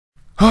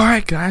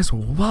Alright guys,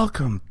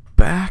 welcome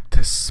back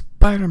to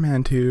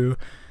Spider-Man 2.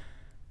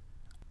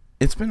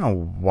 It's been a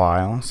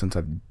while since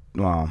I've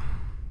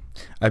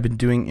been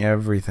doing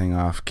everything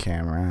off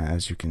camera.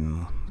 As you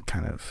can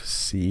kind of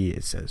see,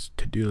 it says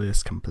to-do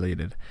list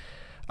completed.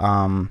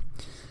 The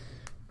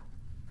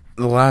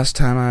last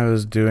time I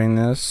was doing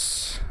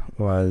this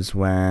was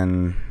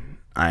when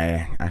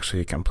I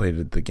actually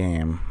completed the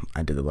game.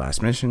 I did the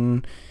last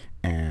mission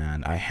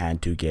and I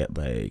had to get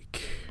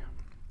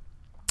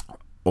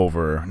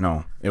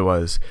it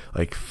was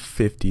like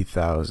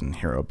 50,000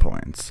 hero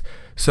points.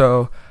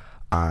 So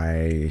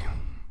I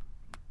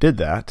did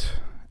that,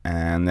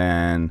 and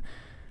then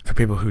for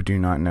people who do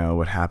not know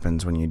what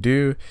happens when you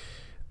do,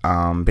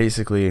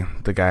 basically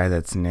the guy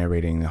that's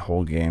narrating the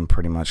whole game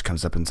pretty much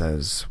comes up and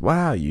says,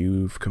 wow,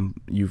 you've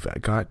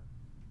got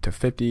to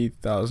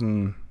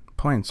 50,000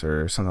 points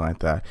or something like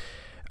that.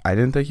 I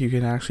didn't think you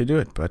could actually do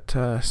it, but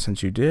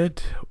since you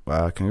did,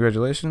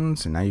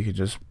 congratulations, and now you could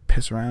just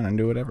piss around and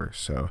do whatever.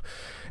 So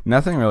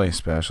nothing really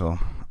special.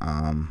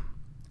 And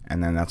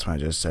then that's when I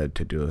just said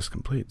to-do list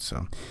complete.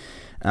 So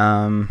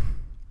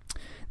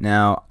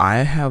now I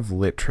have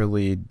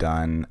literally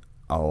done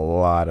a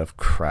lot of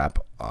crap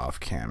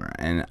off camera,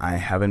 and I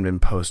haven't been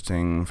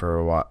posting for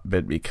a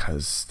bit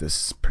because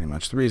this is pretty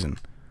much the reason.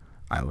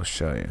 I will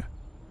show you.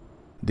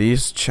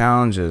 These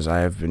challenges I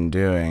have been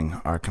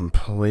doing are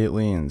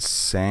completely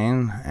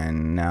insane,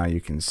 and now you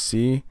can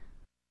see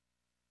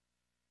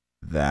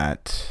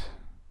that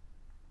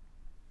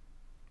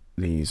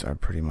these are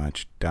pretty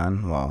much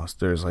done. Well,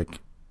 there's like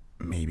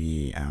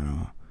maybe, I don't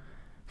know,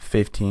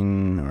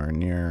 15 or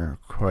near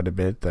quite a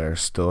bit that are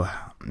still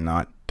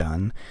not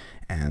done,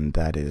 and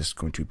that is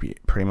going to be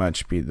pretty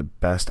much be the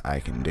best I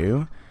can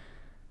do.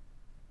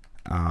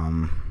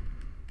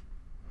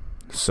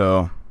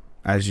 So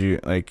as you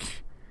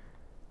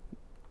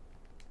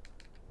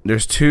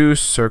there's two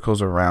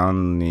circles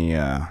around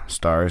the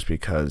stars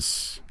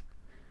because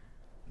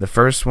the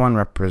first one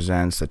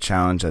represents the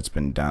challenge that's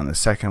been done. The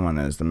second one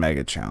is the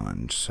mega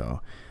challenge. So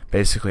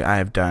basically I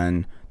have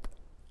done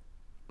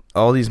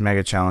all these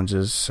mega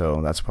challenges,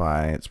 so that's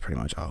why it's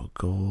pretty much all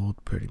gold,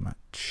 pretty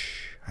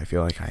much. I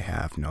feel like I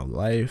have no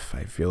life.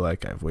 I feel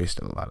like I've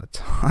wasted a lot of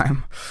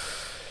time.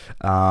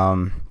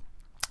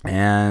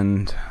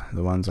 And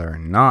the ones that are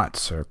not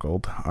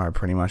circled are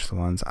pretty much the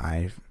ones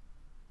I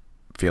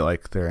feel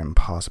like they're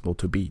impossible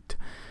to beat.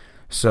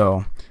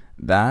 So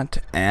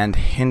that and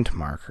hint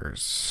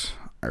markers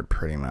are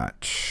pretty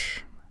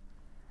much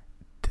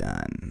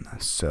done.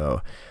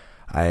 So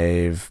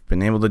I've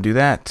been able to do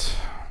that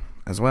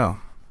as well.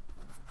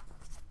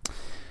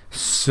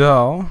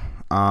 So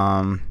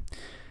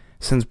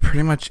since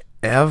pretty much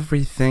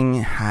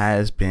everything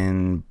has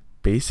been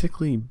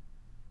basically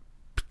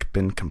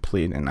been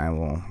complete, and I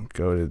will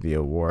go to the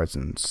awards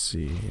and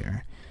see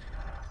here.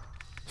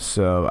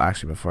 So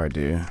actually, before I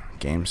do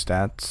game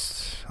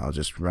stats, I'll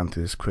just run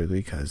through this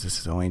quickly because this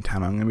is the only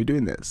time I'm going to be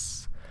doing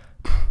this.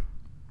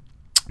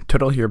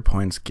 Total hero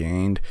points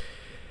gained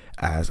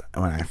as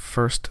when I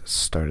first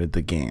started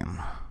the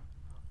game.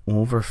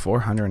 Over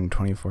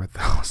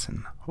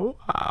 424,000.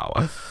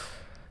 Wow.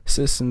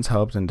 Citizens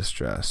helped in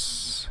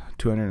distress.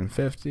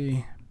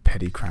 250.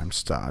 Petty crime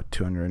stopped.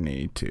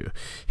 282.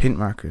 Hint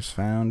markers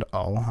found.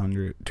 All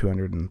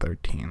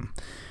 213.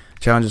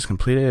 Challenges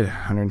completed,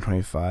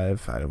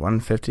 125 out of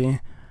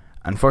 150.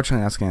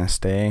 Unfortunately, that's going to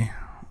stay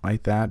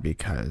like that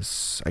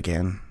because,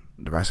 again,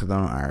 the rest of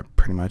them are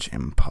pretty much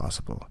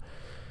impossible.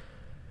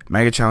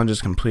 Mega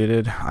challenges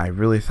completed. I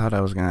really thought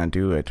I was going to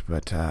do it,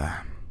 but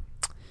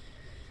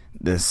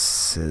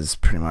this is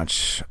pretty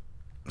much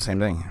the same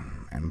thing.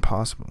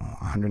 Impossible.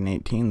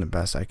 118, the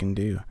best I can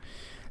do.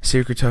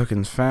 Secret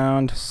tokens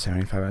found,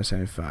 75 out of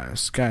 75.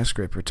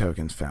 Skyscraper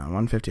tokens found,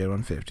 150 out of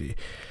 150.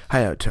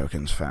 Hideout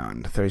tokens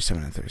found,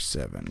 37 out of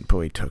 37.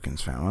 Boy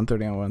tokens found,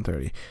 130 out of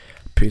 130.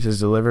 Pizzas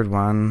delivered,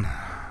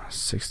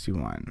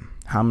 161.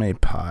 How many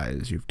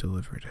pies you've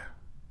delivered?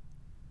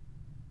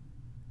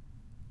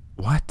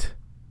 What?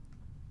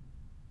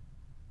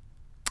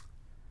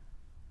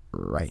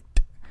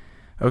 Right.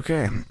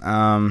 Okay.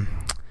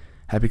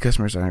 Happy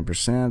customers,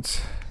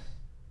 100%.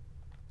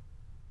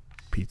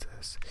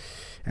 Pizzas.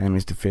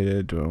 Enemies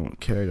defeated, don't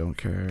care.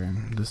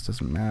 This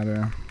doesn't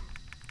matter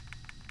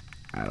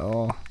at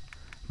all.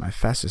 My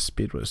fastest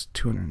speed was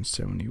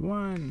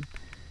 271.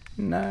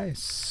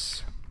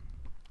 Nice.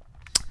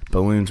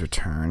 Balloons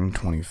returned,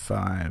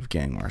 25.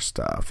 Gang war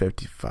style,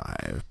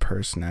 55.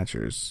 Purse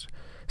snatches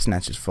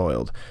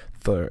foiled,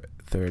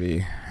 30.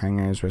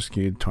 Hangers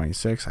rescued,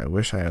 26. I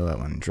wish I had let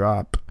one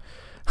drop.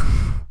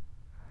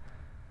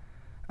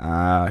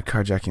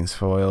 Carjackings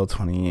foiled,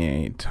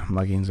 28.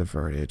 Muggings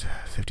averted,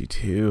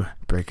 52.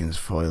 Break-ins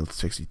foiled,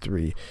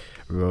 63.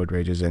 Road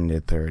rages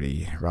ended,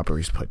 30.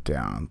 Robberies put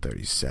down,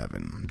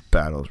 37.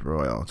 Battles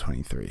royal,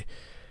 23.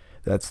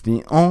 That's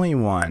the only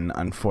one,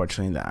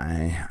 unfortunately, that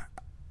I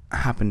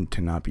happen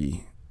to not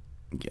be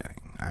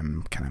getting.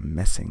 I'm kind of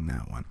missing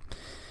that one.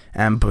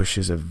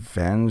 Ambushes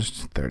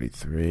avenged,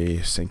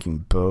 33.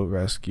 Sinking boat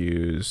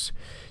rescues,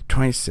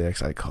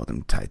 26. I call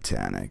them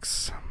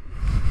Titanics.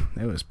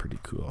 It was pretty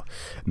cool.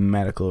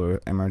 Medical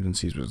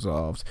emergencies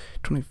resolved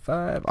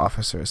 25.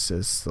 Officer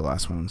assists, the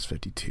last one was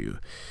 52.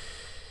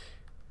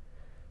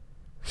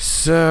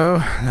 So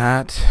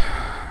that,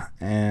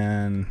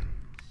 and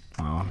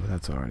oh,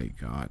 that's already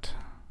got.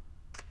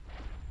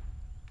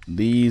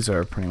 These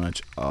are pretty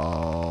much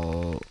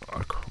all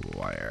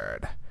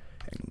acquired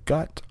and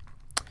got.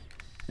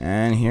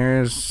 And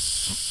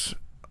here's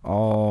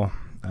all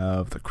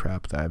of the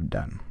crap that I've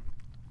done.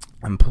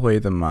 Employee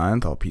of the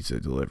month, all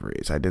pizza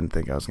deliveries. I didn't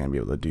think I was going to be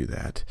able to do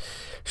that.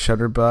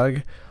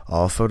 Shutterbug,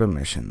 all photo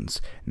missions.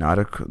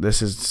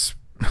 This is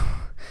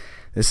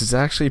this is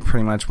actually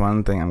pretty much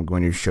one thing I'm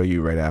going to show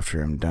you right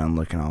after I'm done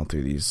looking all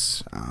through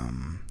these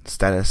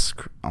status,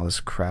 all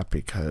this crap,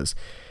 because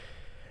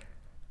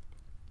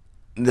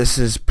this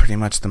is pretty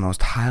much the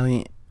most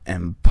highly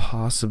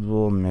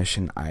impossible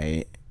mission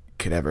I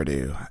could ever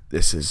do.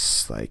 This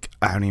is like,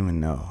 I don't even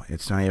know.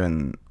 It's not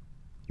even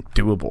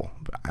doable,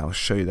 but I'll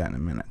show you that in a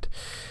minute.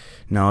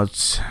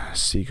 Notes,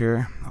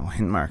 seeker, all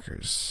hint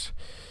markers,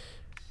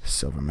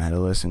 silver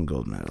medalist and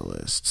gold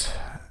medalist,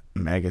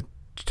 mega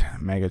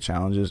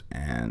challenges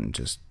and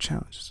just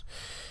challenges.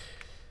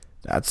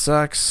 That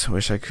sucks.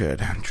 Wish I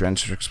could.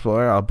 Drenched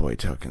explorer, all boy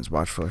tokens.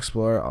 Watchful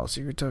explorer, all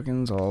secret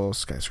tokens, all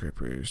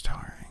skyscrapers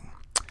towering.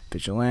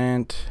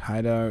 Vigilant,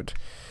 hideout,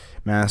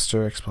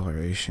 master,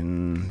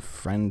 exploration,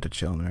 friend to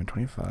children,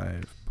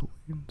 25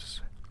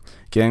 points.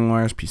 Gang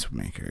wars,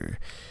 peacemaker,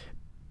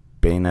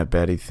 Bana,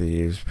 Betty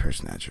thieves, purse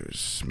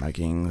snatchers,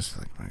 muggings,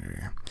 like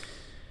mugger.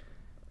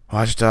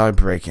 Watchdog,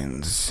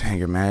 break-ins,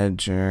 anger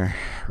manager,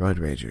 road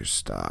ragers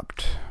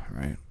stopped,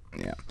 right?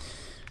 Yeah.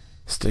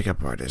 Stick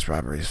up artist,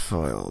 robberies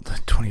foiled,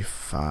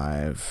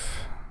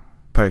 25.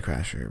 Party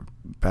crasher,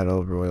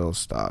 battle royal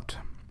stopped.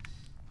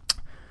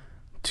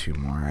 2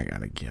 more I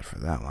gotta get for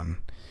that one.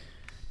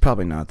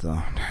 Probably not though.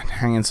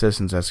 Hanging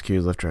citizens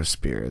executed, lifter of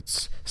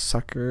spirits,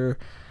 sucker,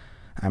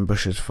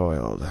 ambushes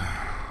foiled,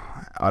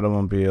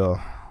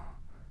 automobile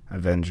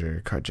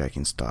avenger,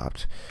 carjacking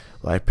stopped,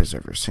 life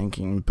preserver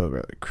sinking, boat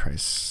relic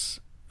crisis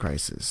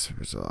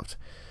resolved,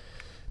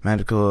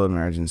 medical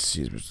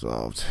emergencies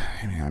resolved,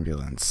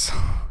 ambulance.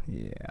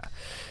 Yeah,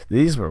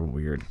 these were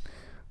weird.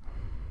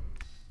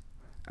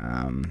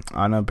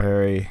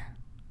 Honorary,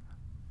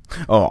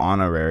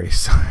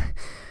 sorry.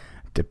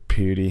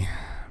 Deputy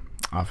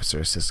officer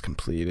assist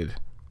completed.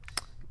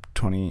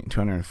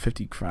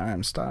 250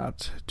 crimes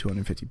stopped.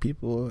 250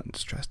 people in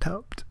distress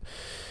helped.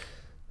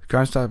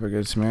 Crime stopper,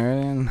 Good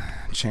Samaritan.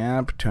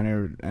 Champ,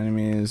 200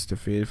 enemies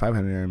defeated.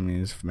 500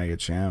 enemies for Mega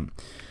Champ.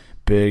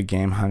 Big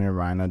Game Hunter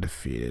Rhino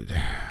defeated.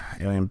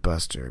 Alien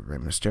Buster, Rey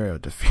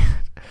Mysterio defeated.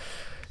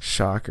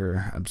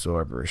 Shocker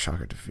Absorber,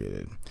 Shocker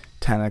defeated.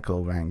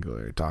 Tentacle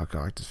Wrangler, Doc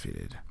Ock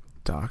defeated.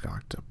 Doc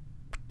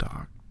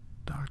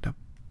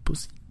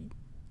Pussy.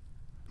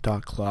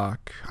 Doc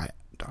Clock, I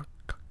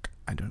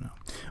don't know.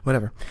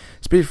 Whatever.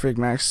 Speed Freak,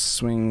 Max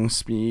Swing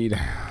Speed,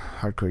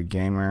 Hardcore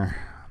Gamer.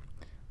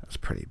 That's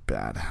pretty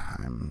bad.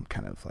 I'm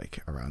kind of like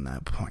around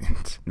that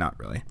point. Not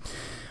really.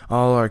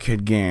 All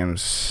arcade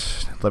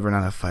games. Liver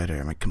Not a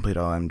Fighter. I complete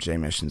all MJ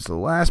missions. The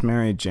last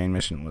Mary Jane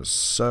mission was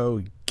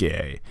so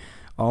gay.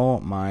 Oh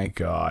my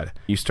god.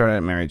 You start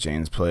at Mary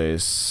Jane's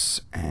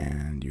place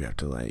and you have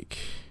to like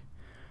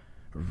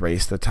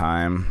race the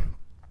time,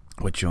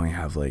 which you only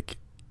have like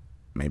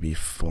maybe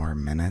 4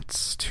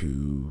 minutes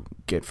to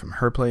get from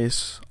her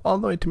place all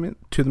the way to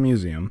the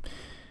museum.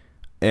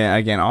 And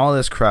again, all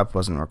this crap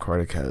wasn't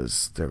recorded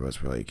because there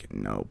was really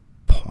no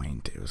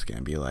point. It was going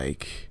to be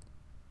like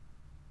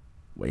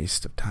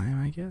waste of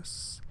time, I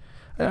guess.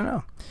 I don't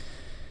know.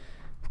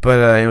 But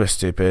it was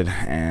stupid,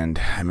 and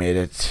I made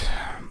it.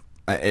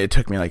 It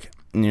took me like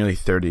nearly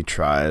 30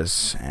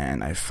 tries,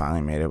 and I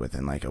finally made it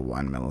within like a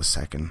 1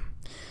 millisecond.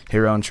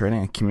 Hero in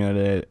training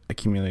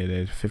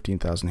accumulated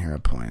 15,000 hero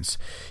points.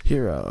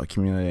 Hero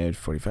accumulated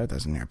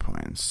 45,000 hero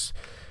points.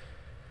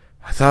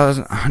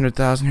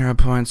 100,000 hero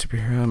points.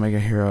 Superhero, Mega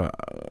Hero,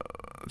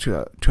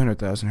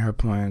 200,000 hero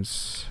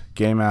points.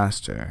 Game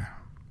Master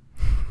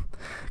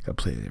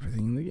completed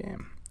everything in the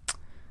game.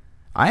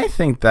 I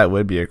think that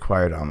would be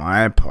acquired on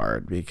my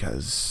part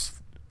because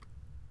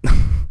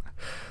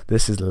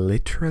this is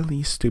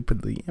literally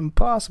stupidly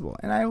impossible,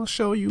 and I will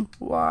show you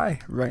why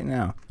right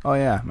now. Oh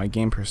yeah, my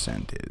game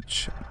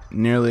percentage,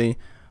 nearly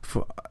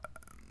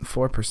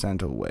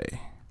 4%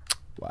 away.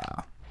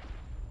 Wow.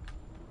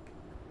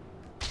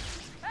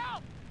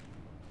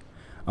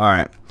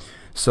 Alright,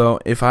 so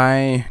if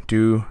I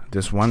do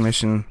this one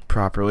mission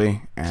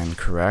properly and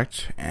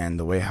correct, and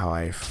the way how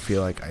I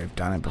feel like I've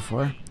done it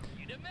before,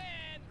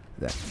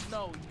 that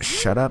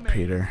shut up,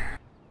 Peter.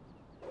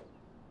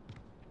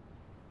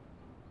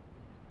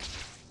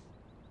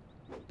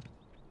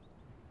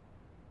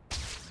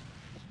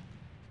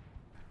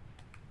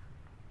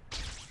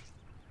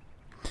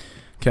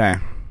 Okay,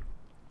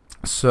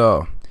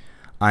 so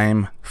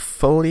I'm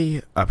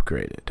fully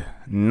upgraded.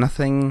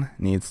 Nothing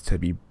needs to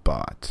be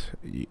bought.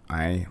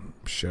 I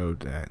showed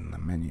that in the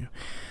menu.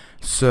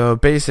 So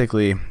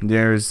basically,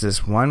 there's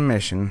this one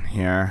mission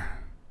here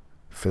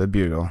for the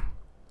Bugle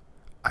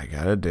I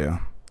gotta do,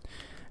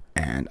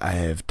 And I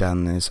have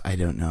done this, I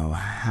don't know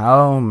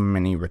how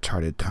many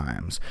retarded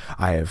times.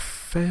 I have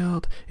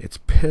failed, it's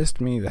pissed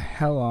me the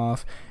hell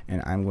off,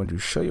 and I'm going to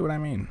show you what I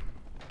mean.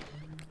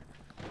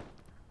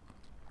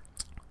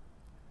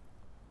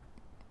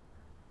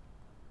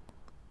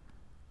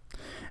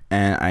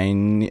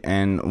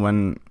 And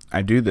when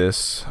I do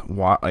this,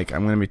 like,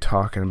 I'm going to be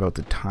talking about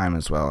the time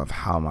as well of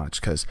how much,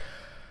 because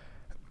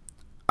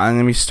I'm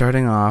going to be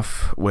starting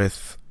off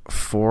with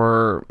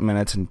 4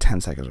 minutes and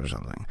 10 seconds or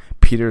something.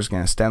 Peter's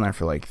going to stand there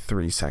for like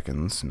 3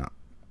 seconds, no,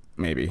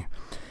 maybe.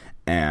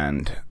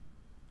 And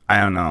I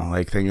don't know,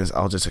 like, thing is,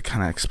 I'll just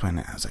kind of explain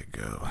it as I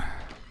go.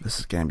 This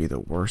is going to be the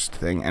worst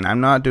thing, and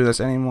I'm not doing this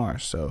anymore,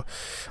 so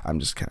I'm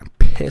just kind of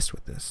pissed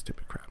with this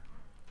stupid crap.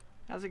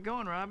 How's it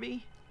going,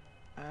 Robbie?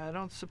 I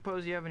don't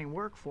suppose you have any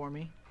work for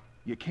me.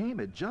 You came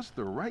at just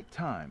the right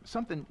time.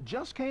 Something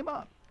just came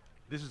up.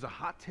 This is a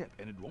hot tip,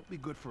 and it won't be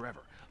good forever.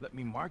 Let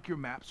me mark your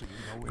map so you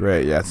know where.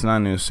 Great, yeah, it's not a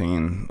new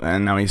scene.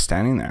 And now he's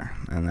standing there,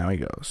 and now he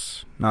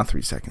goes. Not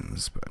 3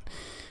 seconds, but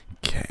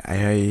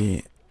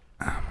okay.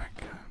 Oh my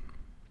god.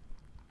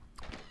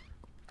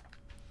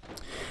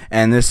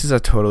 And this is a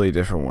totally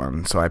different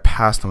one, so I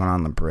passed the one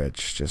on the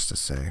bridge just to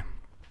say.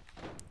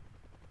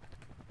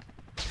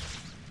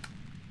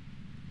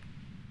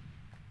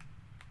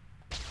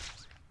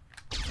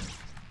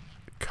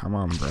 Come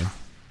on, bro.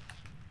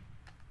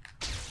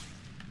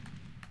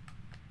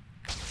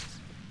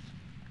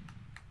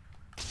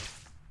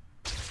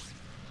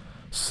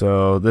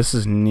 So this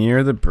is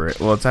near the bridge.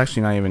 Well, it's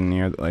actually not even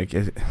near. Like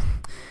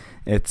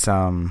it's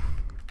under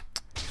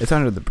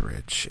the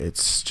bridge.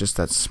 It's just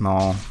that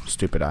small,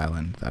 stupid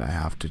island that I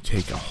have to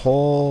take a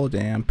whole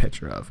damn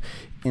picture of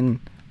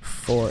in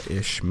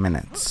 4-ish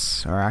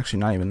minutes, or actually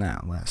not even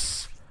that,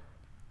 less.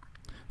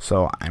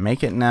 So I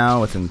make it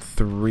now within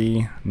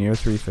near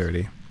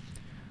 3:30.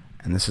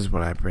 And this is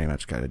what I pretty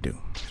much got to do.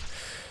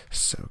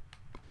 So,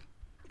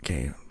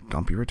 okay,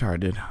 don't be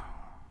retarded.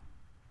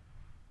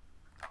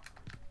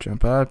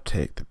 Jump up,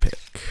 take the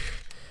pick.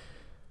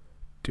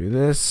 Do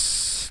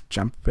this,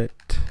 jump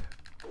it.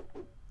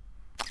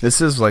 This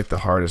is like the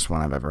hardest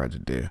one I've ever had to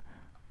do.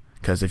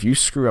 Because if you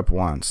screw up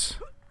once,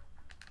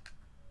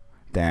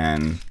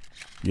 then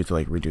you have to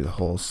like redo the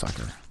whole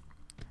sucker.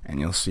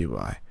 And you'll see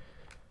why.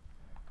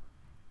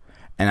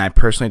 And I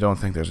personally don't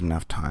think there's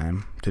enough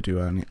time to do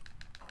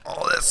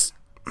all this.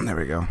 There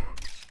we go.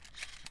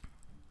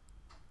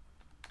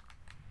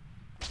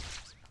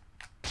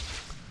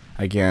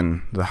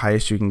 Again, the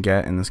highest you can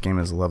get in this game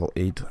is level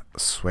 8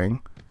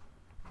 swing.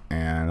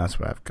 And that's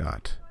what I've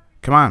got.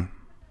 Come on.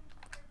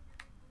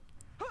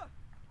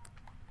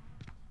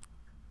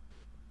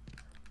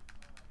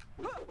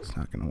 It's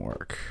not going to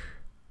work.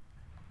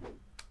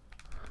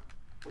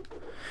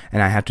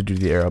 And I have to do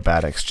the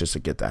aerobatics just to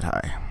get that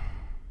high.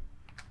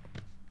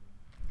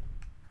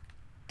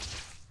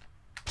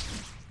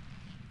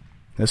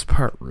 This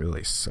part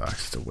really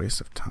sucks. It's a waste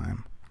of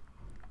time.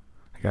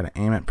 I gotta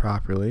aim it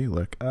properly,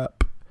 look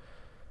up,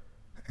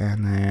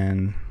 and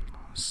then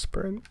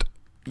sprint.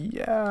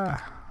 Yeah.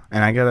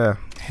 And I gotta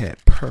hit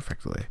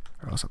perfectly,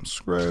 or else I'm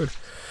screwed.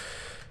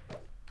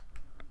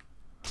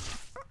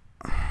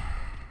 Okay,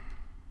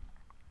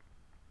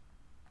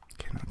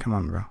 now come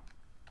on, bro.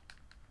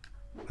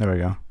 There we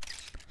go.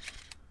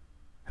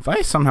 If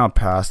I somehow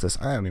pass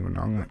this, I don't even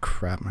know. I'm gonna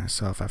crap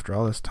myself after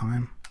all this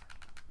time.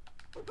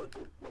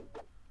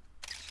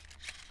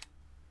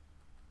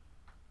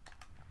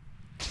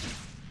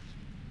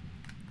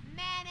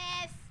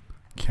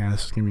 Okay,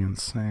 this is gonna be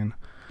insane.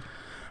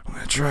 I'm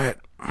gonna try it.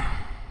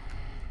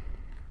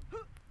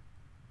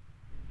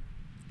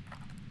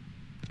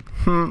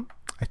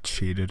 I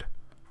cheated.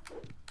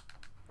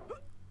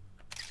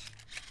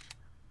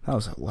 That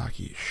was a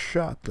lucky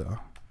shot, though.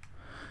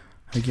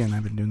 Again,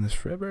 I've been doing this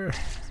forever.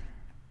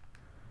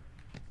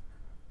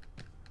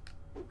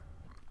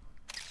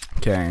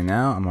 Okay,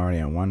 now I'm already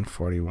at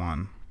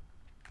 141.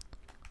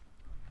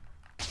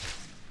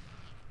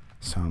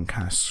 So I'm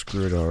kind of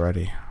screwed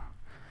already.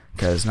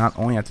 Because not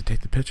only I have to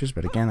take the pictures,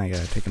 but again, I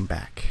gotta take them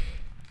back.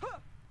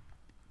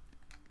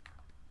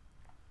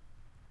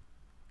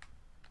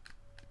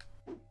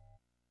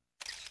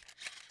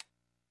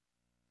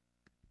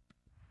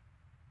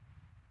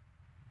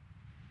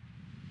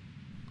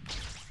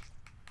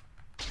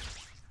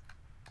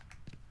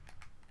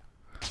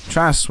 I'm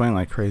trying to swing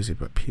like crazy,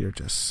 but Peter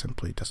just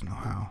simply doesn't know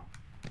how.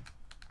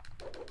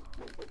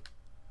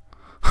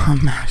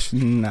 I'm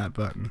mashing that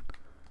button.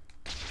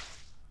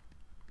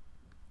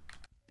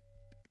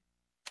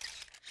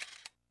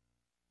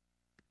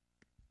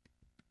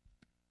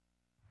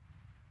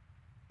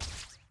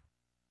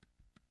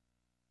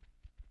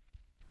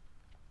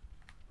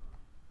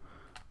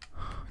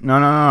 No,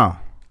 no, no,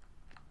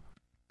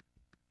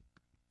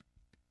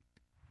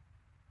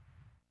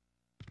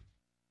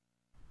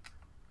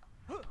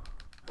 no.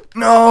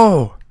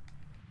 No!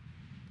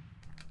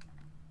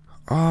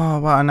 Oh,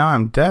 wow, now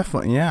I'm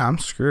definitely, yeah, I'm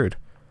screwed.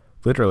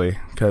 Literally,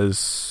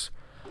 because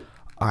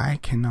I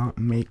cannot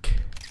make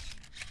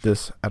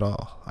this at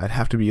all. I'd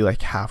have to be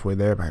like halfway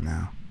there by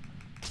now.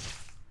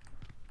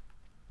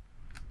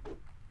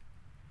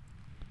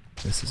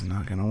 This is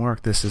not gonna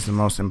work. This is the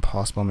most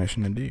impossible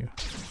mission to do.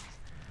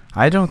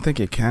 I don't think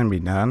it can be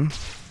done,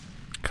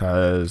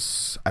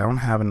 because I don't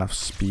have enough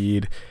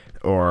speed,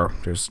 or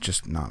there's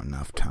just not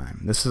enough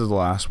time. This is the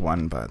last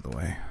one, by the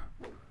way.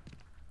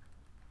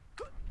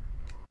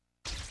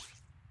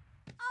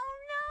 Oh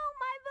no,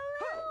 my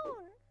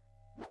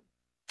balloon!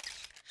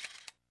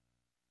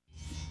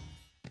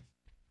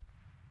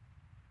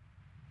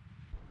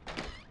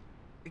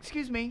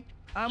 Excuse me,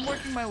 I'm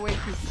working my way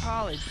through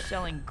college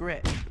selling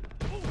grit.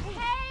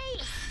 Hey,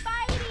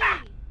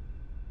 Spidey!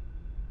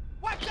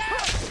 Watch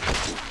out!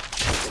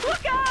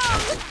 Look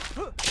out!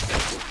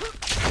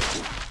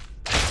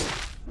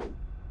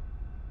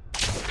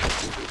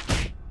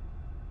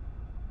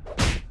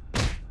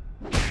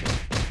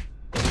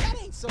 That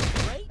ain't so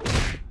great.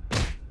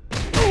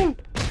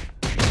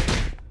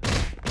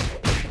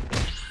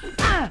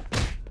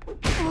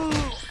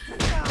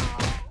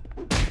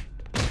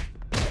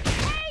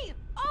 Hey,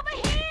 over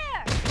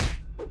here!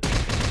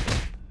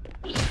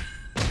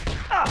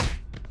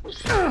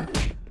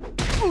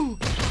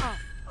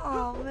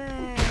 Oh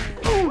man,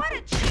 what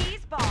a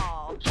cheese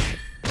ball!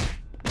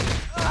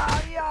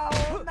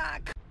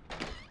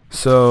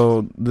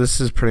 So this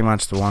is pretty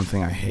much the one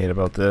thing I hate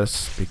about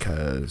this,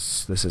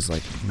 because this is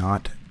like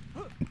not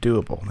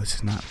doable. This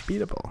is not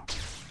beatable.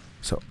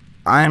 So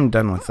I'm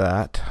done with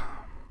that.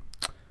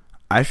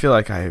 I feel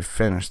like I've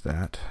finished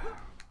that.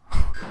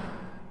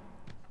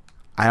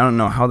 I don't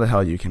know how the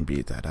hell you can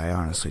beat that. I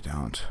honestly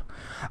don't.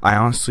 I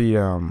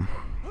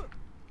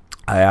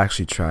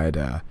actually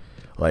tried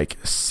like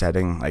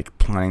setting, like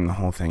planning the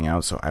whole thing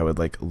out so I would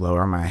like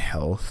lower my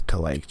health to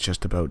like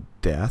just about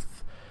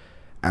death,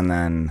 and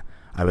then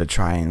I would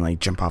try and like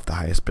jump off the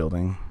highest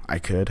building I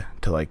could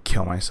to like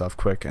kill myself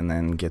quick and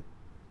then get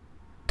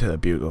to the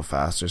bugle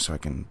faster so I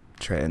can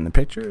trade in the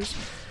pictures.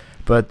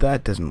 But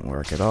that doesn't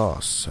work at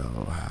all.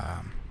 So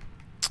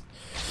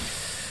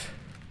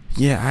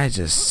yeah, I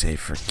just say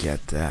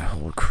forget that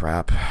whole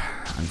crap.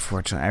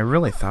 Unfortunately, I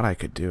really thought I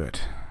could do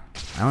it.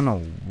 I don't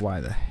know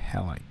why the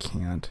hell I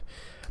can't.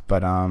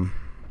 But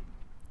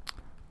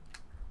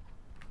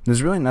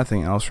there's really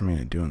nothing else for me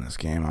to do in this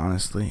game,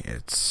 honestly.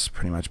 It's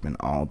pretty much been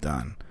all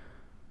done.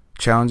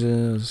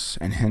 Challenges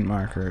and hint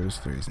markers,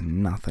 there's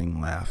nothing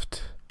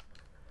left.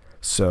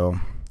 So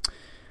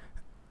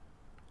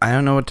I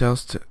don't know what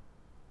else to...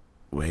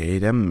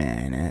 Wait a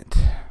minute.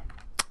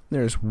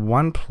 There's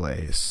one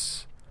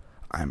place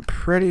I'm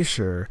pretty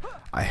sure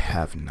I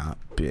have not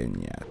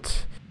been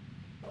yet.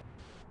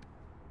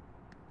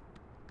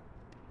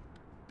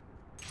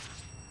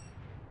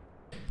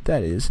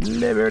 That is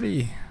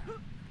Liberty.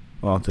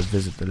 Well, to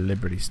visit the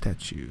Liberty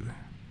statue.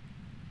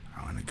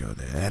 I want to go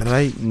there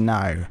right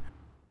now.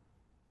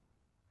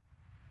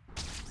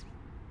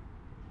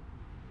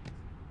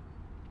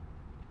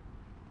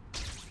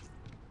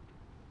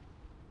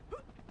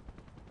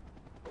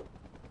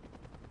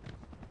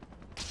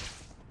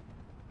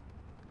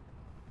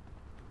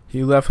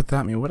 He left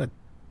without me. What a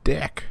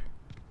dick.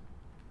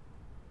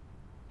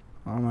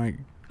 Oh my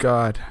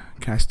god.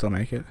 Can I still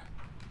make it?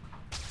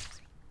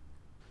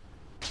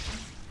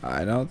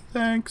 I don't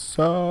think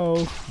so.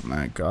 Oh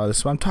my god, this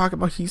is what I'm talking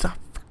about. He's a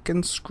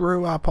fucking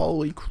screw up.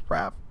 Holy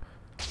crap.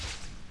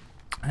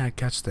 I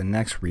catch the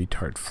next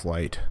retard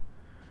flight.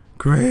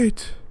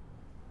 Great.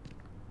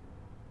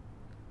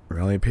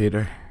 Really,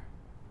 Peter?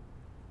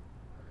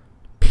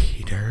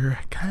 Peter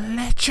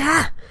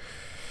Glitcher.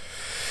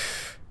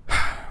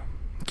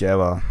 Yeah,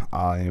 well,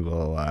 I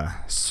will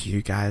see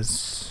you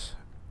guys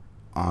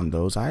on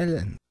those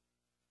islands.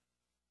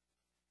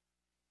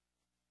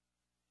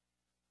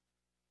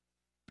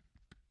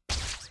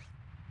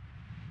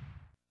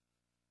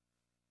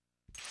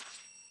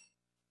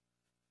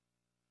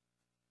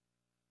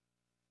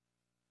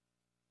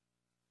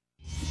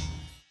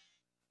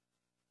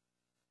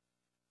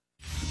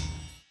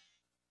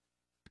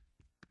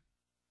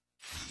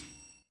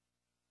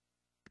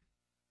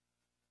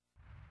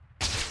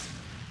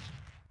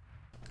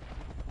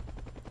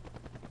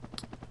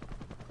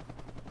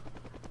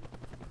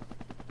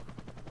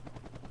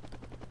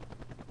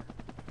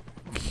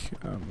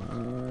 Come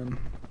on.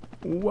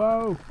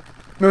 Whoa.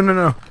 No, no,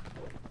 no.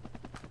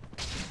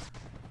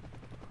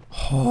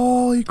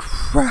 Holy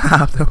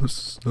crap. That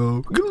was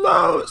so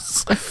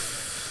close.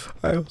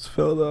 I almost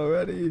filled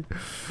already.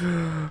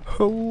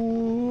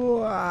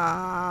 Wow.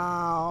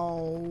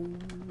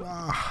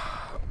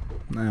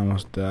 I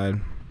almost died.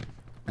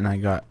 And I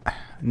got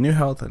new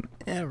health and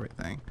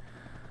everything.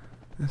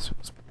 This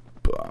was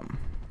bum.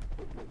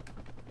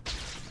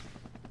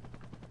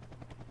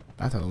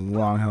 That's a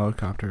long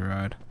helicopter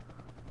ride.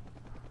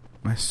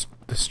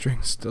 The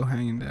string's still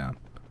hanging down.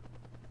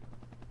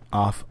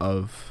 Off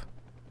of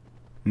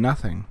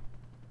nothing.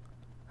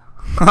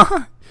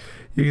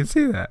 You can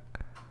see that.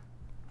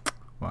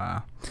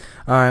 Wow.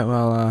 Alright,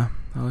 well,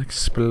 I'll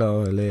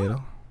explore a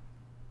little.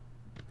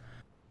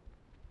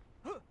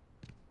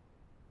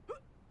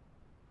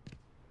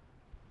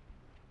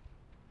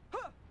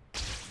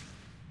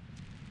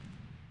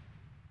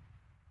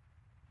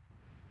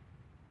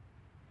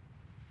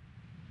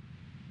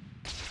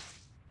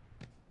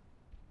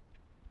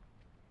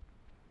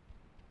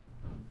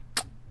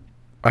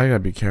 I gotta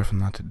be careful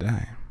not to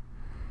die.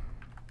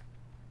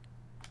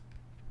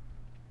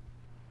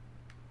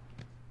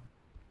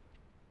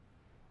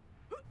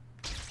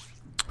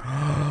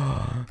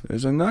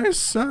 There's a nice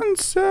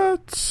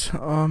sunset.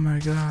 Oh my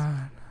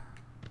god.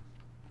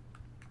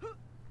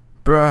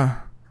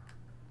 Bruh.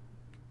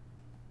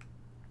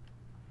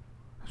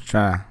 I was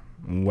trying to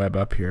web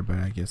up here, but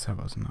I guess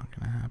that was not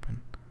gonna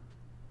happen.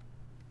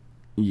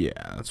 Yeah,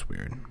 that's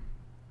weird.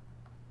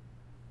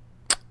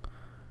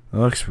 It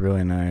looks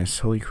really nice.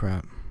 Holy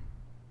crap.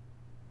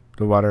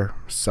 The water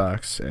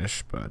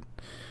sucks-ish, but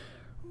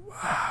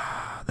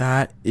wow,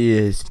 that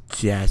is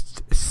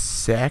just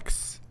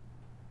sex.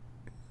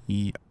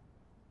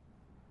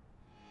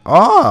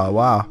 Oh,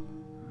 wow.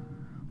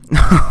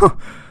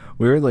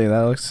 Weirdly,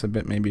 that looks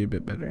maybe a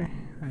bit better.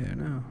 I don't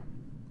know.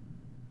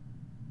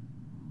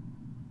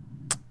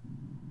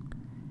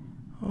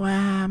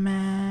 Wow,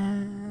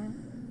 man.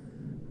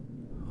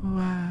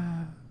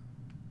 Wow.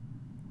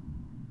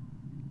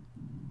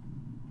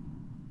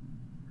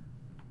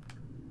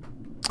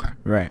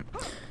 Right.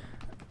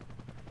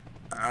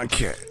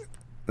 Okay.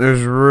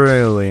 There's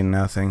really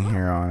nothing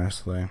here,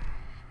 honestly,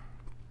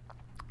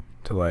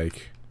 to,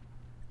 like,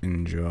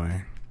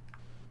 enjoy.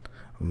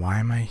 Why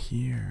am I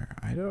here?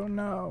 I don't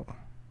know.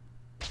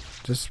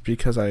 Just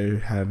because I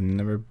have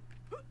never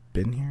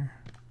been here?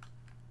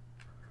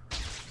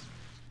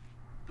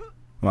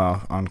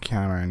 Well, on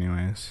camera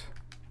anyways.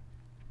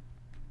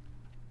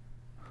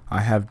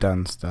 I have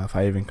done stuff.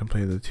 I even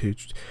completed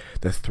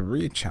the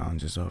 3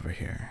 challenges over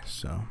here,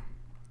 so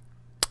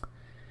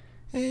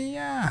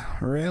yeah,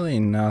 really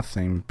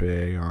nothing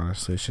big,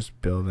 honestly. It's just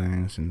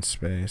buildings and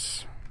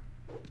space.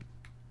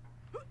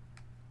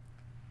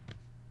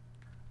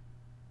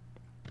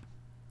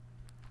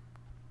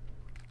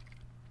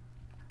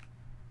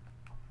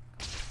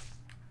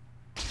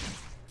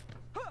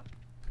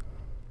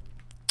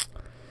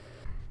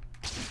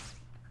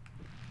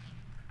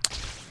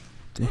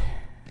 The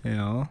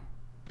hell?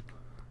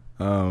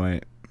 Oh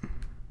wait.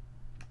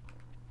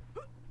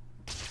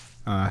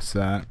 Ah, that's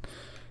that.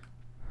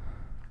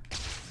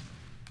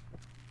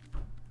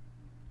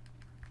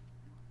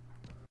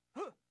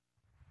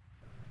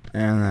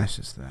 And that's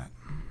just that.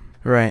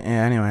 Right,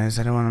 yeah, anyways,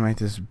 I don't want to make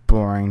this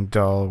boring,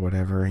 dull,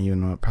 whatever,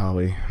 even though it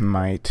probably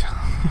might.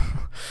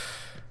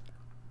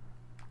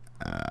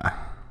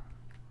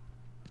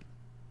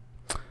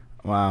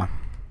 Wow.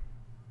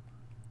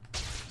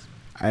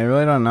 I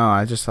really don't know,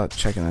 I just thought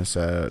checking this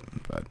out,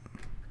 but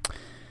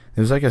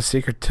there's like a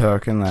secret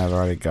token that I've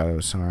already got. It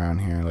was somewhere around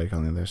here, like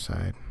on the other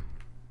side.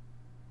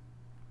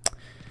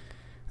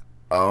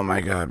 Oh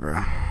my god,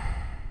 bro.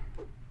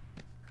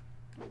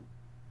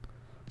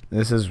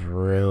 This is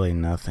really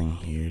nothing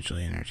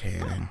hugely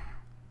entertaining.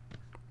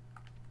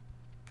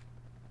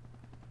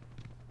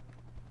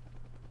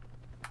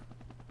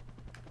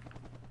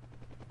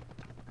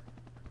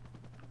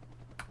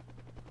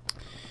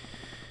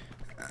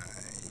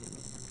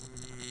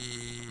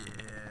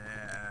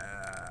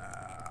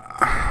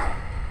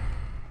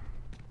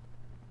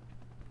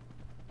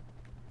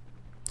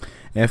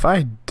 If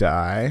I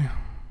die,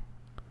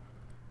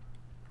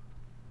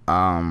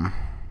 I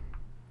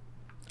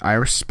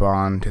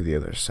respawn to the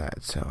other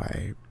side, so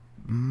I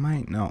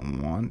might not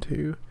want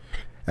to,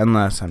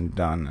 unless I'm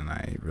done and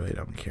I really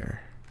don't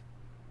care.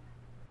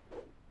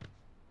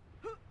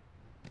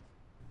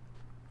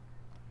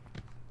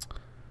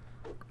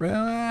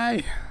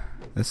 Really?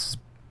 This is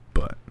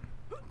butt.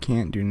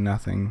 Can't do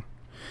nothing.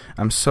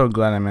 I'm so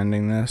glad I'm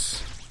ending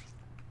this.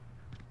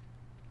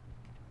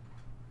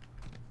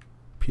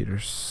 Peter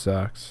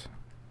sucks.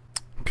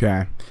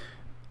 Okay.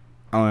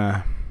 I'm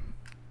gonna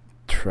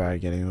try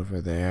getting over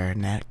there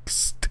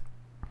next.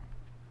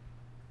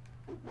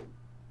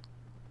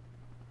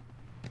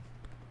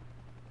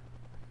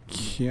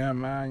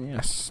 Come on, you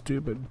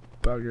stupid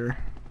bugger.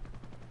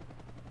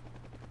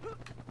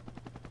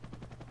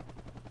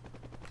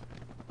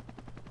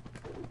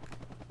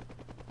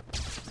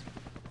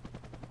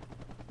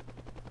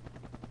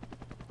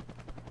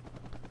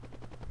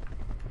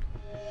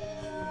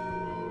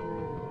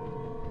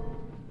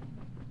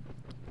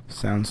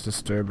 Sounds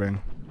disturbing.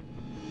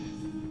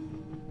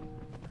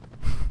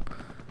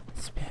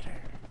 It's better.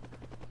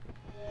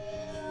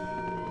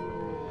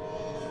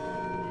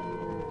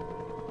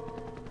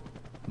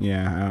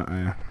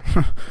 Yeah,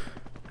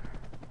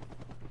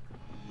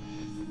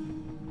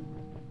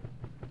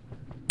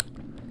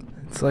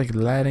 it's like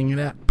lighting it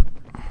up.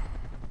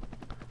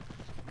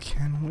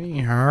 Can we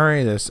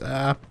hurry this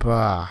up?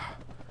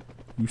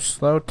 You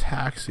slow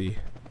taxi.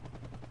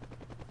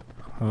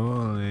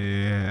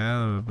 Holy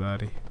hell,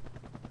 buddy.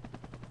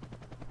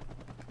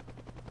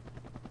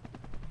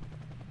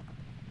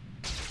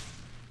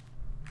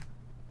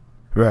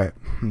 Right,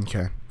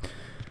 okay.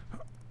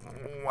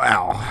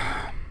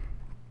 Wow.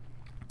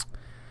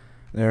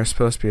 There's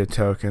supposed to be a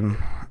token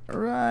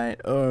right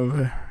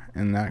over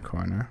in that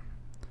corner.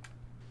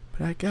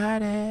 But I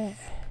got it.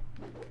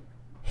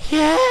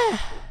 Yeah!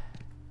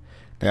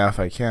 Now if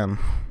I can,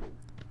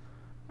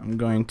 I'm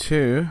going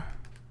to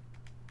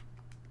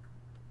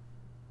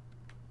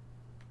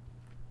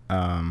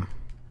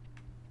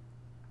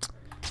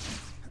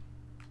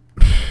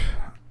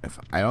If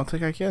I don't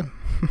think I can.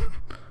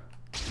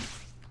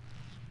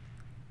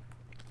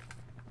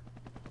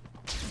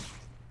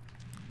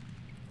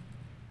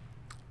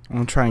 I'm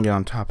gonna try and get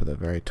on top of the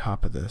very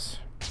top of this.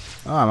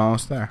 Oh, I'm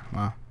almost there.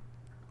 Wow.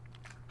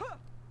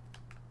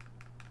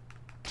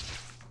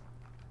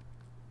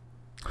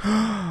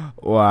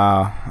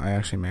 Wow, I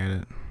actually made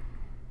it.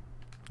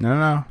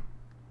 No.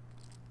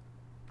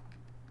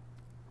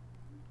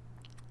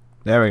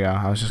 There we go.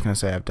 I was just gonna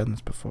say I've done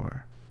this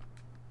before.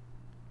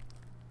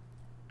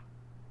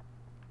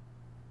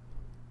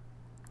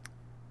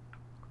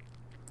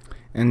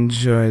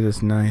 Enjoy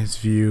this nice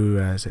view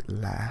as it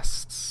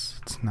lasts.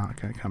 It's not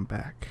gonna come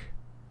back.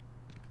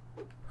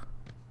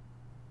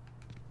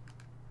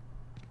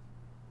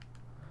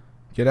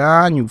 Get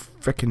on, you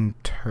frickin'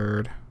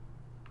 turd.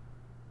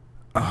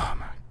 Oh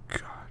my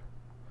god.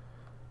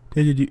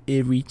 Did you do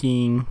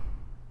everything?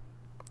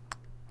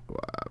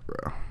 Wow,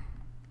 bro.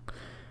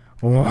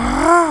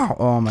 Wow!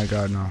 Oh my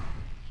god, no.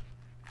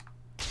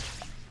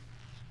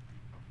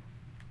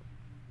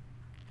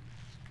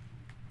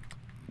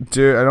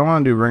 Dude, I don't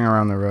want to do Ring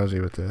Around the Rosie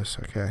with this,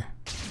 okay?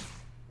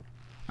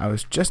 I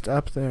was just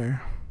up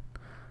there.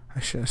 I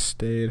should have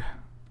stayed.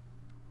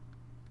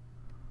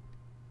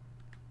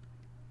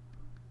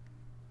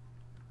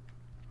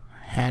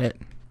 Had it.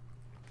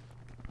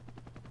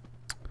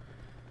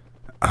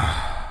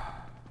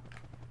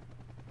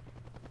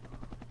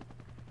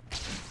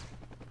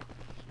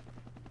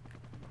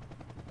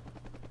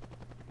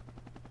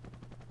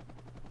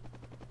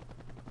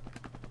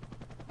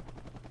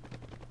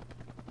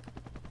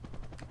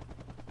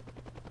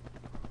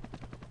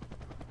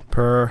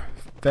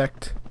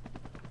 Perfect.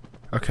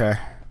 Okay.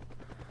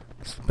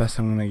 It's the best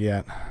I'm gonna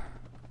get.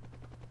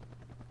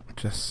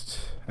 Just,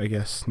 I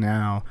guess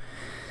now,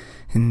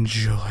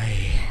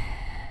 enjoy.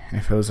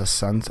 If it was a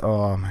sunset,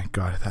 oh my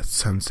god, if that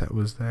sunset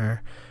was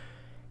there,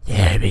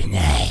 that'd be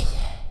nice.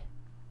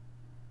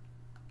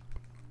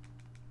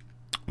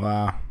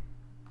 Wow.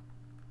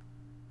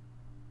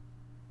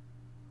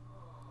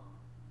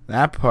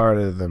 That part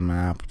of the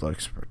map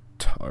looks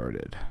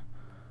retarded.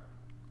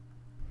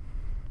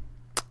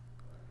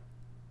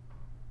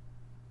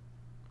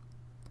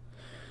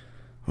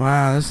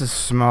 Wow, this is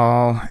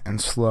small and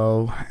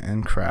slow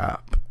and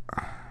crap.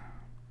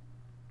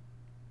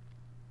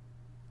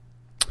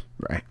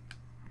 Right.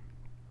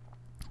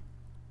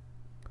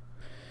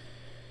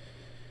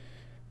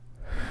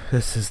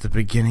 This is the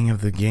beginning of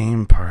the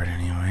game part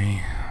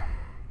anyway.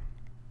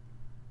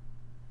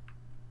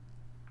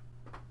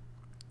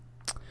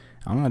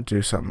 I'm gonna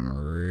do something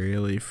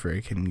really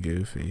freaking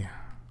goofy.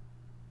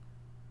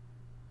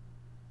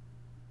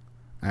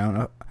 I don't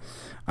know.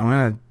 I'm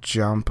gonna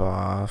jump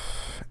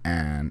off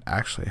and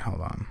actually,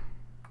 hold on.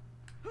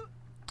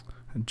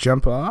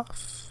 Jump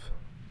off.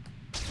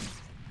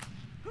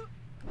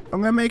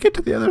 I'm gonna make it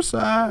to the other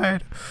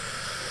side.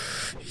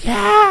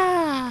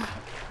 Yeah.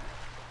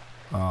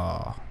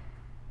 Oh.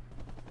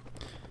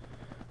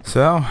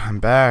 So I'm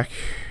back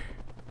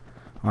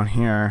on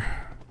here.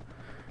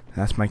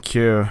 That's my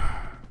cue.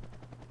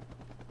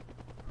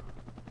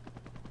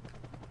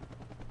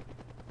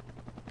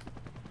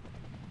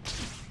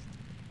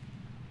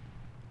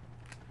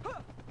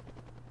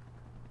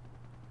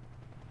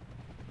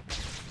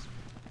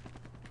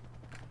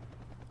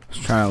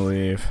 Trying to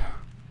leave.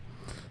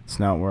 It's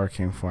not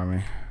working for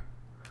me.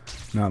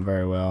 Not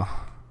very well.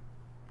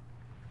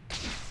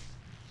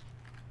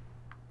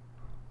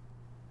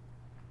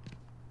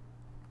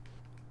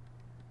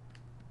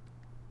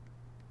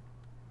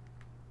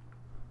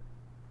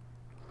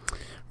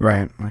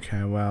 Right,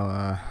 okay,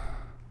 well,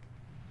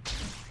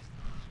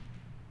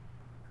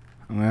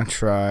 I'm gonna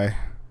try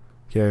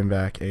getting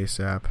back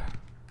ASAP.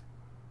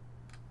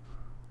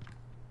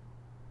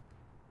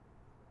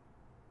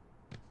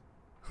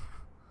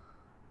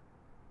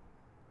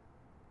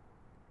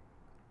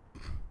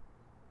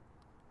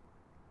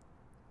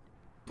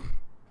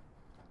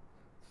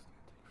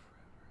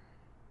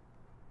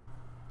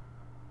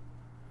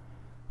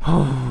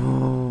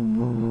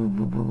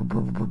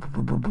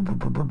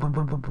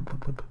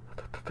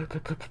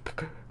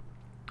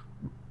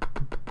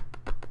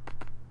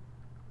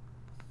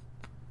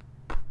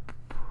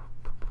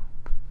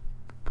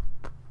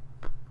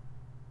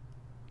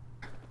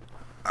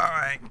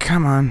 Alright,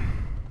 come on.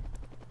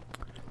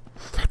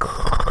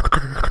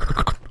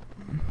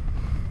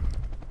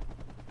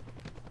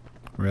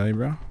 Really,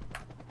 bro?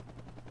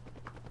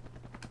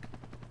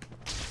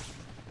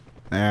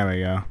 There we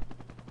go.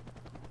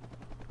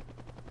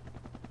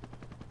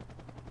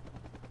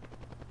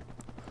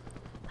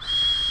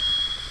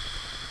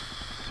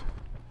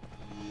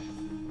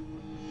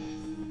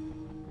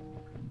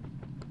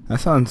 That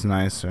sounds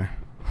nicer.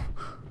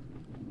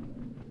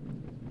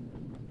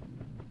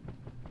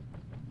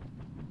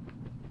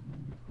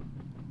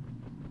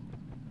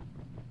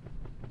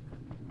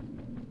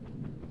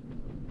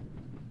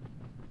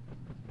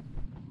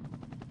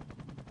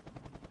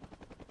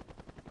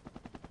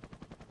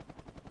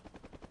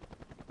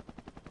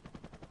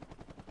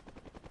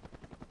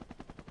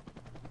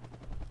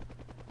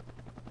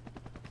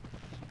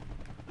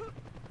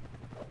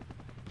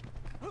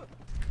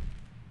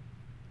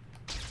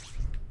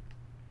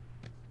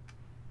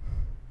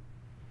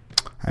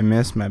 I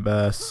missed my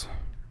bus.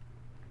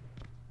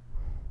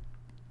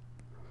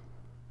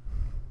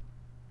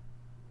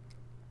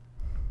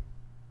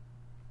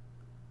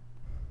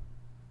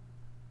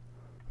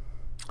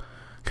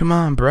 Come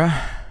on, bruh.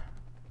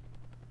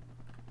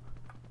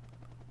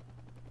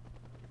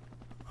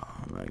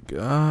 Oh my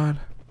god.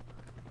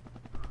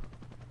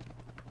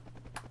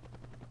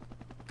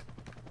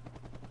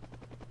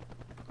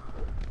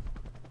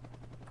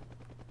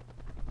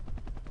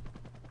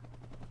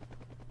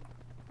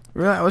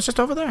 Really? I was just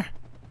over there.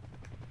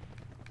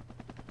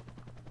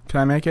 Can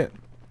I make it?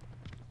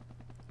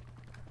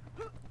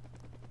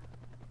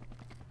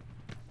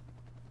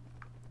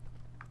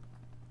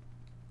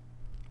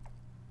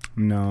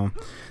 No.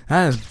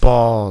 That is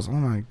balls. Oh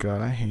my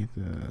god, I hate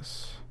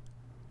this.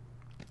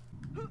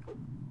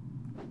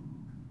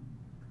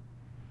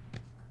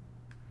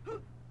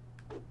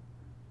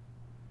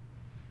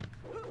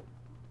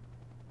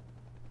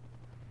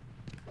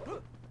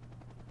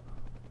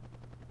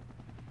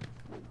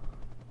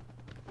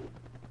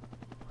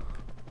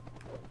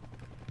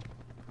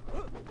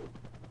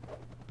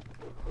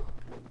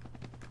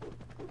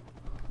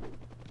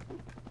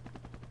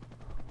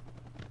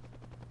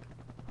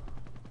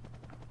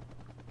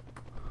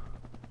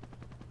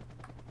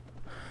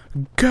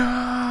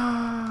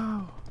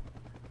 Go!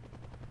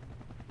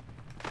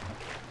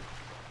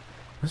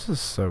 This is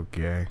so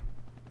gay.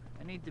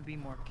 I need to be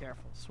more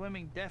careful.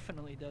 Swimming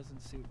definitely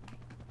doesn't suit me.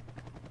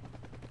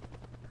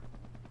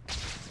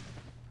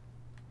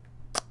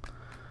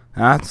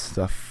 That's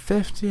the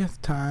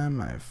 50th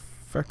time I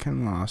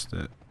frickin' lost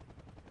it.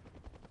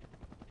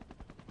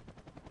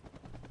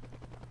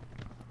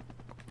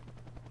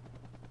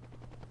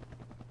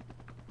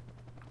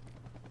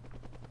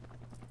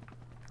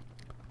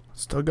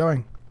 Still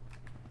going.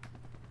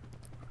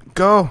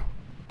 Go!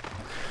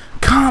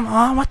 Come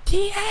on with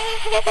the H!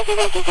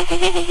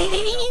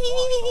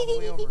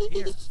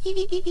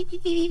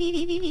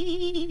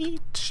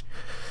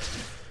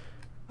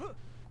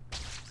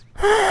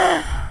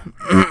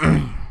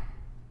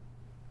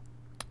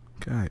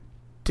 God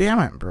damn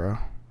it, bro.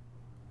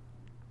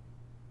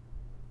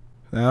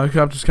 The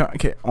helicopter's coming.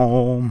 Okay.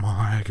 Oh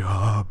my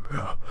god,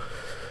 bro.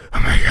 Oh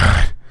my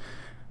god.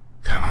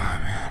 Come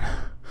on, man.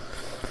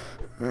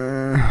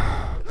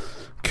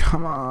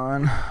 Come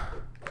on.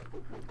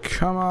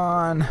 Come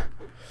on.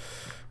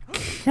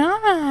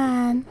 Come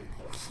on.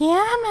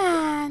 Come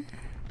on.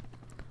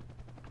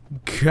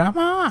 Come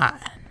on.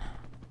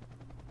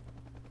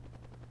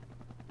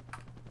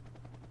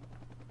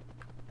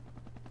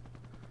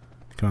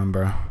 Come on,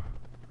 bro.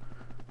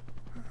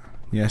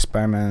 Yeah,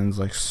 Spider-Man's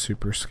like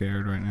super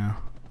scared right now.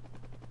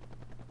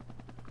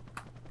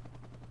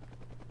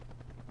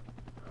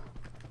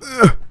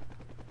 Ugh.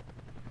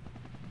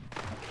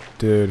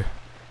 Dude.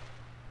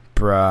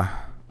 Bruh.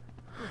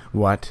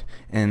 What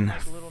in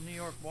Like a little New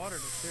York water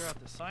to clear out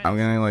the sinus. I'm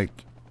gonna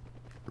like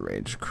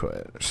rage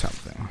quit or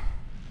something.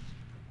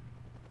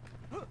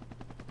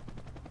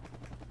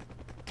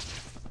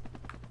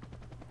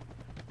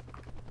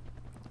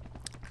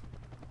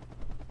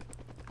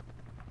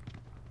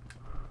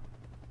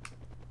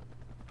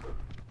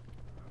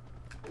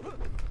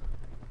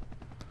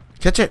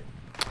 Catch it!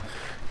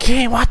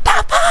 Okay, what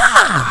the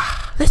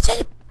fuck? This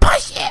is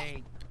bullshit!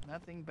 Hey,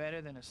 nothing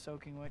better than a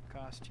soaking wet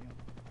costume.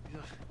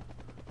 Ugh.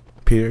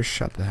 Peter,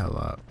 shut the hell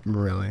up.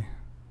 Really.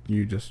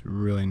 You just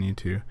really need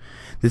to.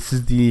 This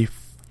is the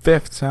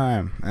 5th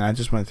time, and I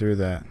just went through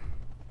that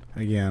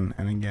again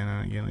and again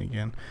and again and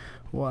again.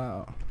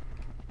 Wow.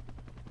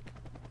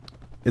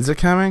 Is it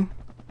coming?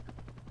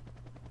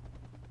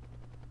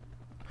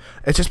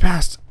 It just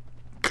passed.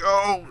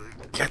 Go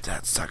get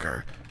that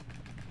sucker.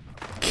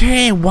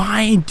 Okay,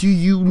 why do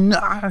you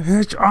not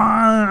hit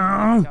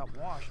on? Got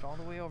washed all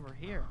the way over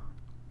here.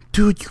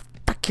 Dude, you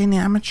fucking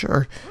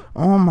amateur.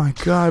 Oh my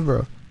god,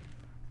 bro.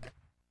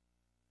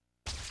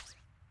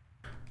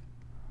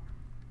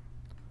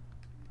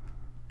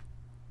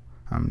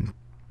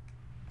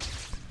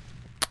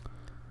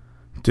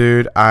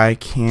 Dude, I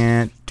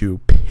can't do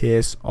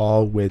piss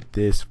all with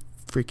this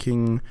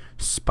freaking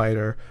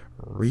spider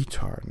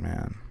retard,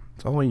 man.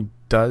 That's all he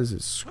does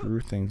is screw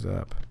things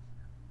up.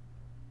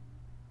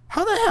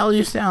 How the hell do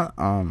you sound?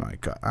 Oh my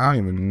god, I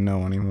don't even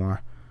know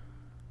anymore.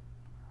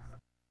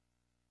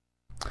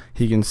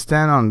 He can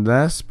stand on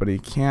this, but he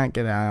can't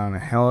get out on a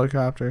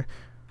helicopter.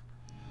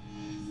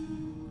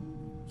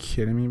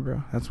 Kidding me,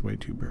 bro? That's way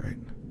too bright.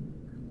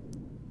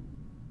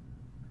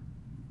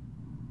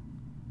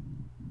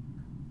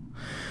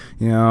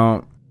 You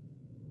know,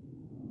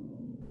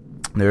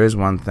 there is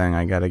one thing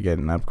I gotta get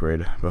an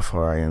upgrade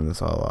before I end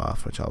this all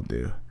off, which I'll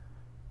do.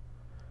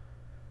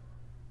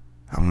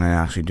 I'm gonna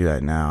actually do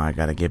that now. I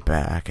gotta get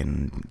back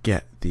and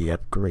get the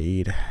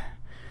upgrade,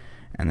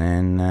 and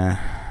then,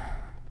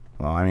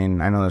 well, I mean,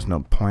 I know there's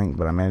no point,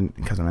 but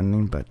because I'm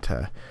ending, but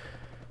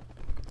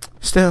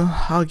still,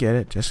 I'll get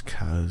it just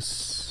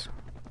cause.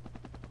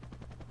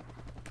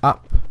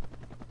 Up.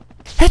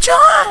 Hit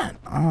on!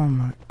 Oh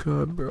my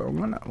god, bro. I'm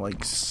gonna,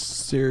 like,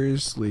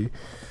 seriously.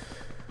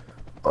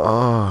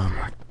 Oh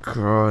my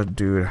God,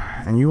 dude.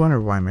 And you wonder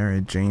why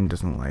Mary Jane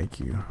doesn't like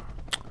you.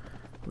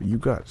 Well, you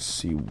got to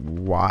see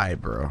why,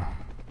 bro.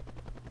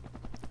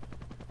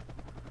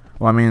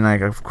 Well, I mean,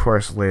 like, of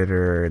course,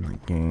 later in the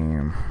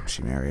game,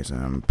 she marries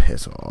him,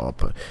 piss off,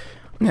 but,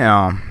 you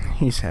know,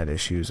 he's had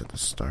issues at the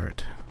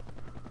start.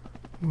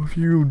 Well, if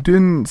you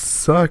didn't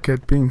suck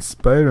at being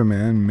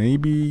Spider-Man,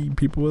 maybe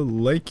people would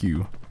like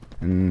you.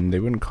 And they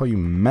wouldn't call you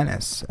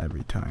Menace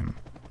every time.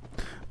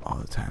 All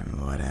the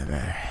time,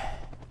 whatever.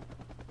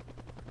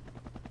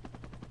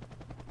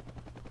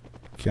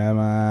 Come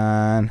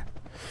on.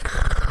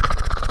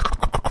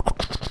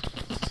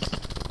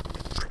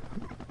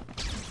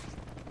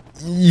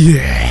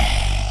 Yeah.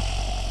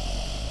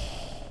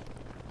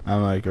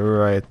 I'm like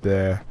right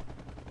there.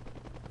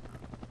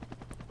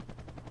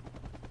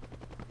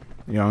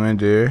 You know what I'm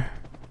gonna do?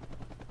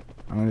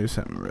 I'm gonna do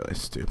something really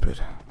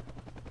stupid.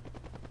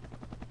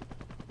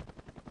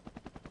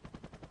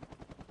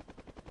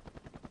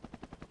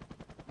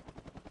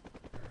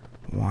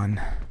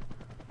 One,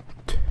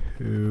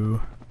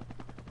 two,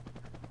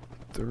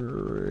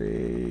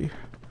 three.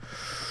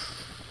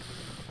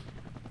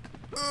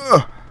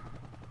 Ugh.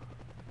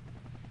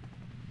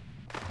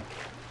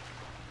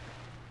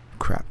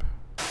 Crap.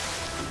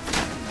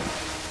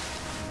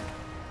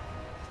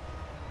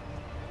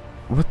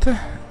 What the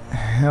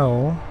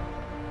hell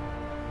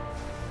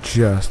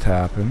just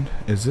happened?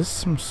 Is this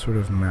some sort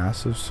of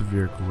massive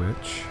severe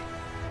glitch?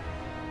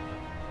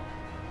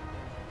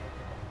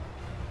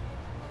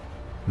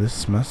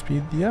 This must be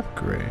the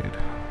upgrade.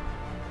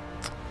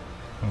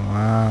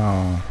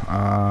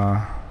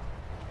 Wow.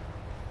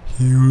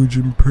 Huge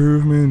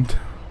improvement.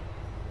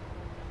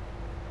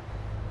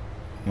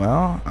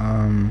 Well,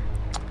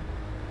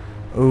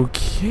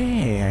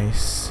 okay, I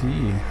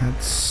see.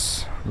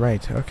 That's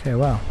right. Okay,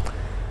 well,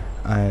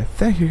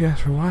 thank you guys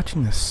for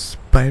watching the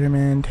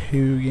Spider-Man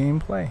 2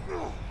 gameplay.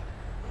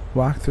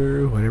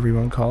 Walkthrough, whatever you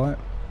want to call it.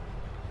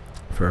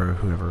 For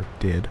whoever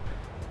did.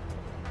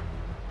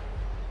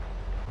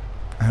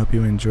 I hope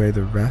you enjoy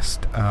the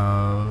rest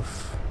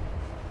of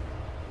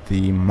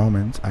the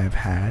moments I've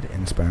had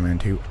in Spider-Man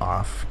 2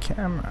 off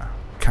camera,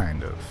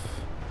 kind of.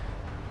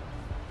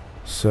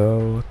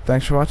 So,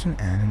 thanks for watching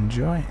and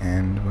enjoy,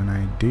 and when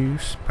I do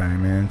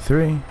Spider-Man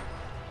 3,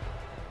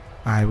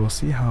 I will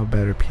see how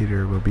better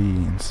Peter will be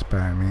in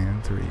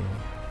Spider-Man 3.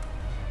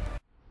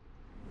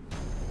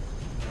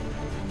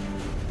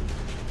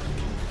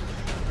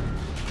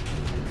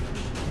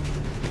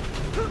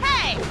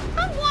 Hey,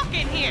 I'm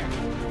walking here.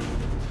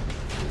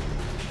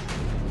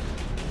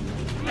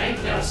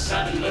 Make no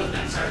sudden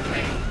movements,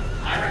 Earthling.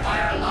 I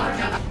require a large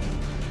amount.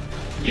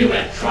 You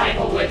have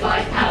trifled with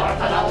my power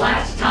for the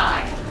last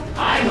time.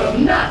 I will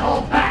not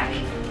hold back.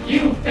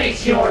 You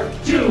face your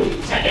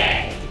doom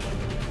today.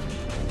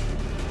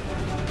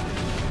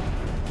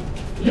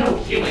 No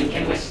human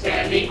can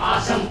withstand the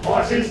awesome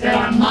forces that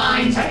are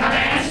mine to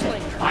command.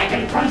 By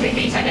confronting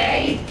me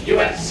today, you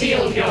have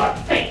sealed your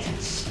fate,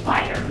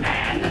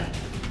 Spider-Man.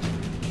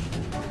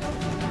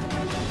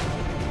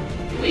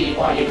 Leave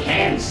while you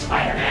can,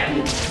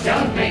 Spider-Man.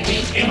 Don't make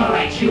me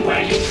immolate you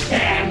where you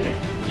stand.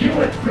 You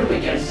would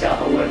prove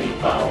yourself a worthy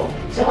foe,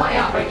 so I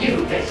offer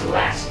you this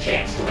last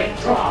chance to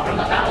withdraw from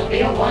the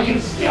battlefield while you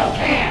still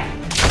can.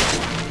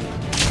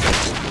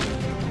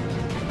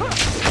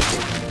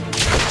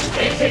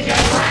 This is your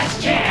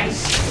last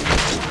chance.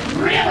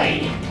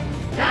 Really?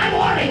 I'm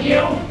warning you.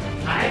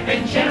 I've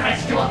been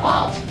generous to a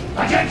fault,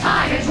 but your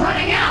time is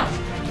running out.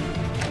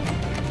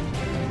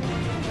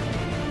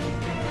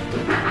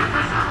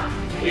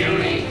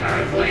 Puny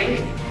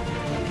Earthling.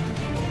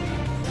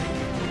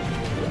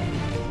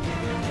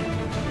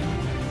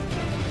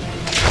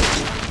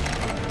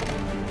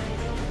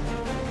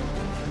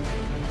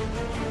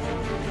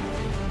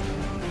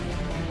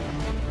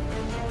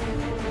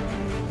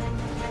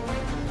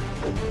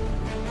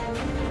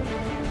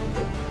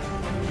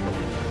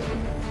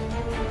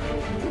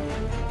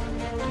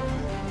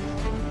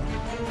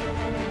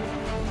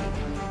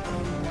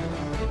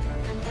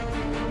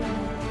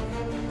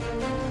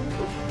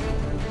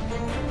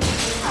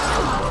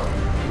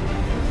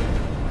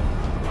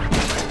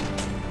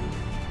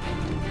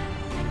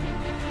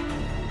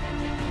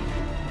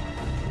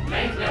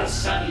 Make no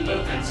sudden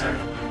movements, sir.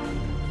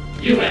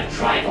 You have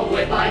trifled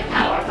with my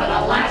power for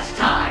the last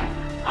time.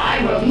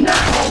 I will not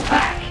hold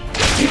back.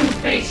 You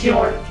face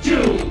your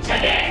doom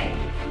today.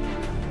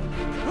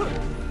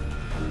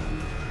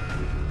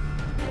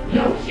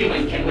 No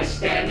human can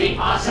withstand the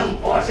awesome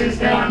forces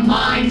that are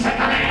mine to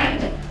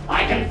command.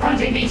 By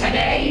confronting me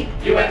today,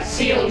 you have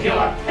sealed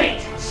your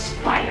fate,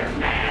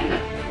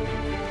 Spider-Man.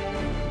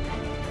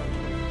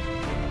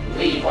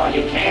 Leave while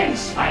you can,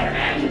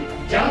 Spider-Man.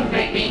 Don't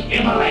make me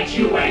immolate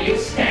you where you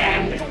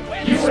stand.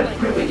 You have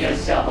proven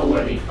yourself a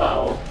worthy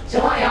foe,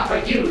 so I offer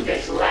you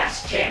this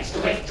last chance to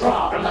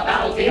withdraw from the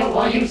battlefield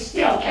while you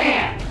still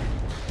can.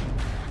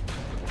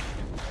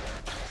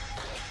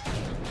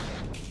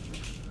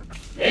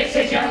 This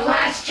is your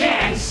last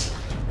chance.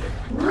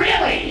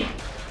 Really?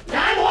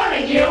 I'm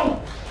warning you.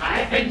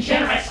 I've been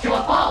generous to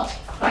a fault,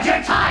 but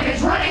your time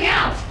is running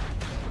out.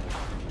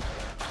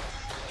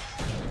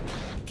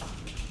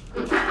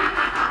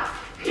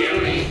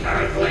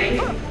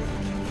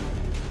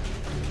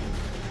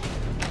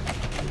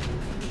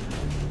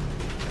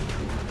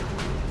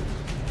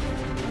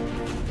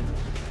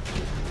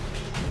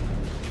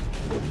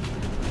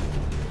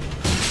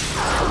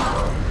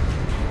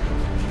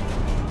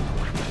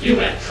 You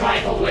have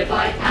trifled with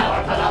my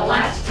power for the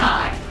last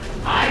time.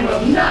 I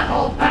will not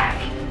hold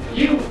back.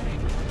 You